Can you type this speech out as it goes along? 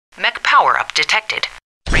Mech power-up detected.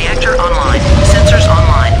 Reactor online. Sensors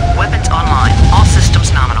online. Weapons online. All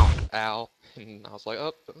systems nominal. Ow. And I was like,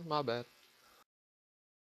 oh, my bad.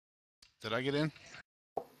 Did I get in?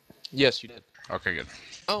 Yes, you did. Okay, good.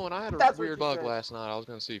 Oh, and I had a weird bug last night. I was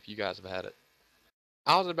going to see if you guys have had it.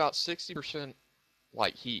 I was about 60%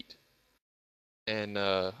 like heat. And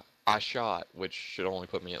I shot, which should only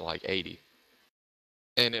put me at like 80.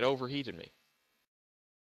 And it overheated me.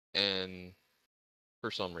 And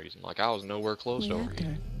for some reason, like I was nowhere close to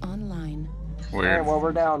overheating. Online. Weird. Alright, well,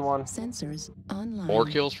 we're down one. Sensors online. More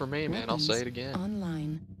kills for me, man. I'll say it again.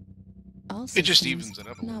 Online. All It just systems evens it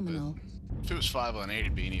up a nominal. little bit. If it was 5 on 8,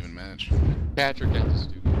 it'd be an even match. Cattra got the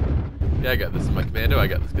stupid. Yeah, I got this. My commando, I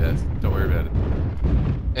got this, guys. Don't worry about it.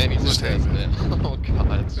 And he's just has it. Oh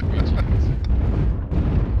god, sweet Jesus.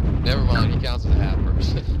 Never mind, he counts as a half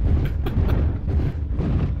person.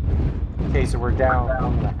 Okay, so we're down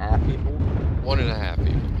 1.5 people. 1.5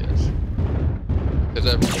 people, yes. Because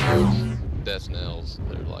everyone knows death Knells,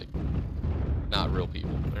 they're like not real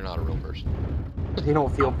people. They're not a real person. They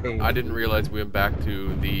don't feel pain. I didn't realize we went back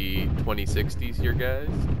to the 2060s here, guys.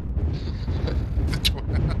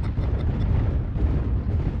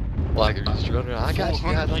 Like they're just running around. I got you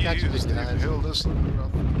guys, I got you guys.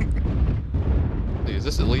 Dude, is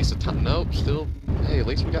this at least a ton? Nope, still. Hey, at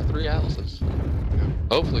least we got 3 Atlases. Yep.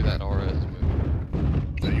 Hopefully that RS is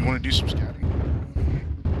moving. So you want to do some scouting?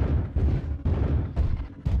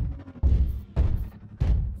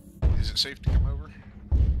 Is it safe to come over?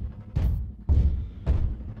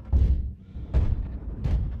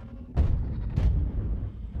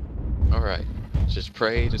 Alright. Just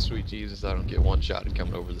pray to sweet Jesus I don't get one-shotted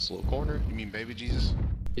coming over this little corner. You mean baby Jesus?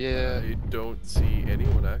 Yeah. I don't see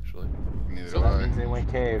anyone, actually. Neither So do that I. means they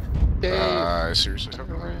went cave. Seriously.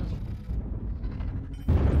 Turn around.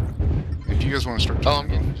 If you guys want to start Oh, I'm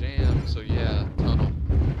getting jammed, so yeah, tunnel.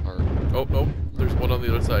 Or, Oh, oh, there's one on the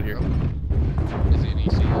other side here. is he an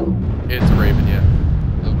ECM? It's a Raven, yeah.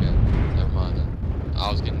 Okay, never mind then. I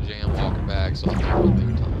was getting jammed walking back, so I'm going to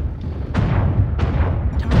big tunnel.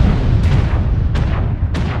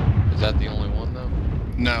 Is that the only one, though?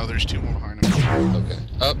 No, there's 2 more behind him. Okay.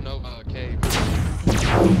 Oh, no, cave.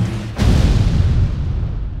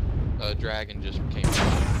 Dragon just came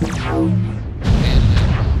out. And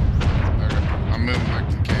I'm moving back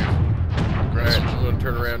to the cave. Alright, I'm gonna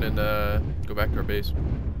turn around and go back to our base.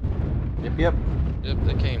 Yep. yep,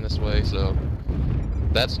 they came this way, so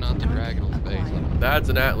that's not the dragon on the base. That's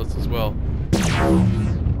an Atlas as well.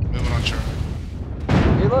 Moving on Charlie.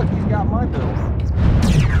 Hey, look, he's got my bill.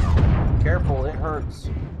 Careful, it hurts.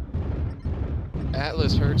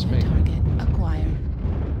 Atlas hurts me. Target acquired.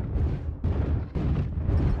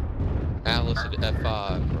 Atlas at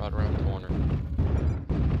F5, right around the corner.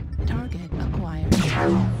 Target acquired.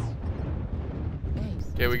 Base.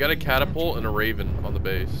 Okay, we got a catapult and a Raven on the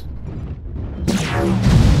base.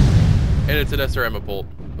 And it's an SRM bolt,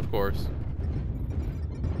 of course.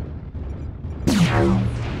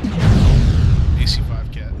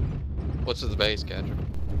 AC5 cat. What's at the base, Cattra?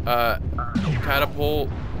 Catapult,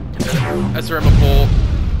 SRM bolt,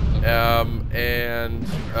 and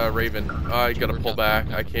Raven. I gotta pull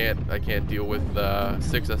back. I can't deal with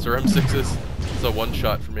 6 SRM 6s. It's a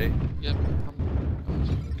one-shot for me. Yep.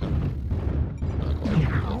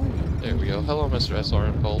 There we go. Hello, Mr.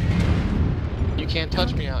 SRM Cole. You can't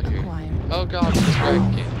touch me out here. Acquired. Oh god, this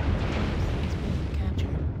dragon can't. Captured.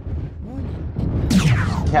 Warning.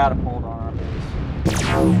 Catapult on our base.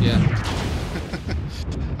 Yeah.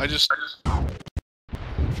 I just trapped a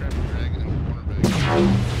dragon in the corner bag.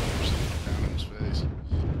 Down in his face.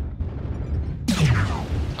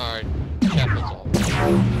 Alright. Catapult's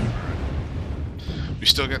all. We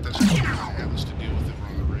still got this Atlas to deal with it. We're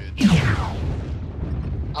on the ridge.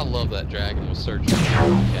 I love that dragon was searching for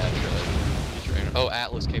Cattra. Oh,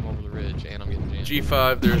 Atlas came over the ridge, and I'm getting jammed.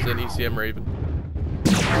 G5, there's an ECM Raven.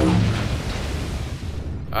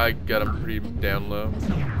 I got him pretty down low.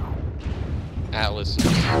 Atlas is...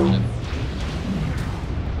 Oh,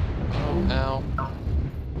 ow.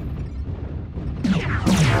 There he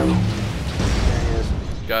is.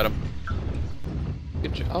 Got him.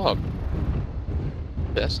 Good job.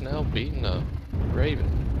 That's now beating a Raven.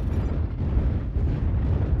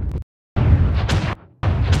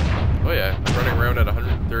 Oh yeah, I'm running around at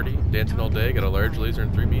 130, dancing all day, got a large laser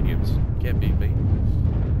and 3 mediums. Can't beat me.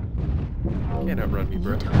 Can't outrun me,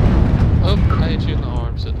 bro. Oh, I hit you in the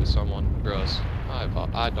arm, said to someone. Grus.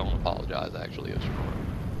 I don't apologize, actually. It was your arm.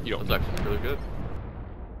 You don't. That was actually really good.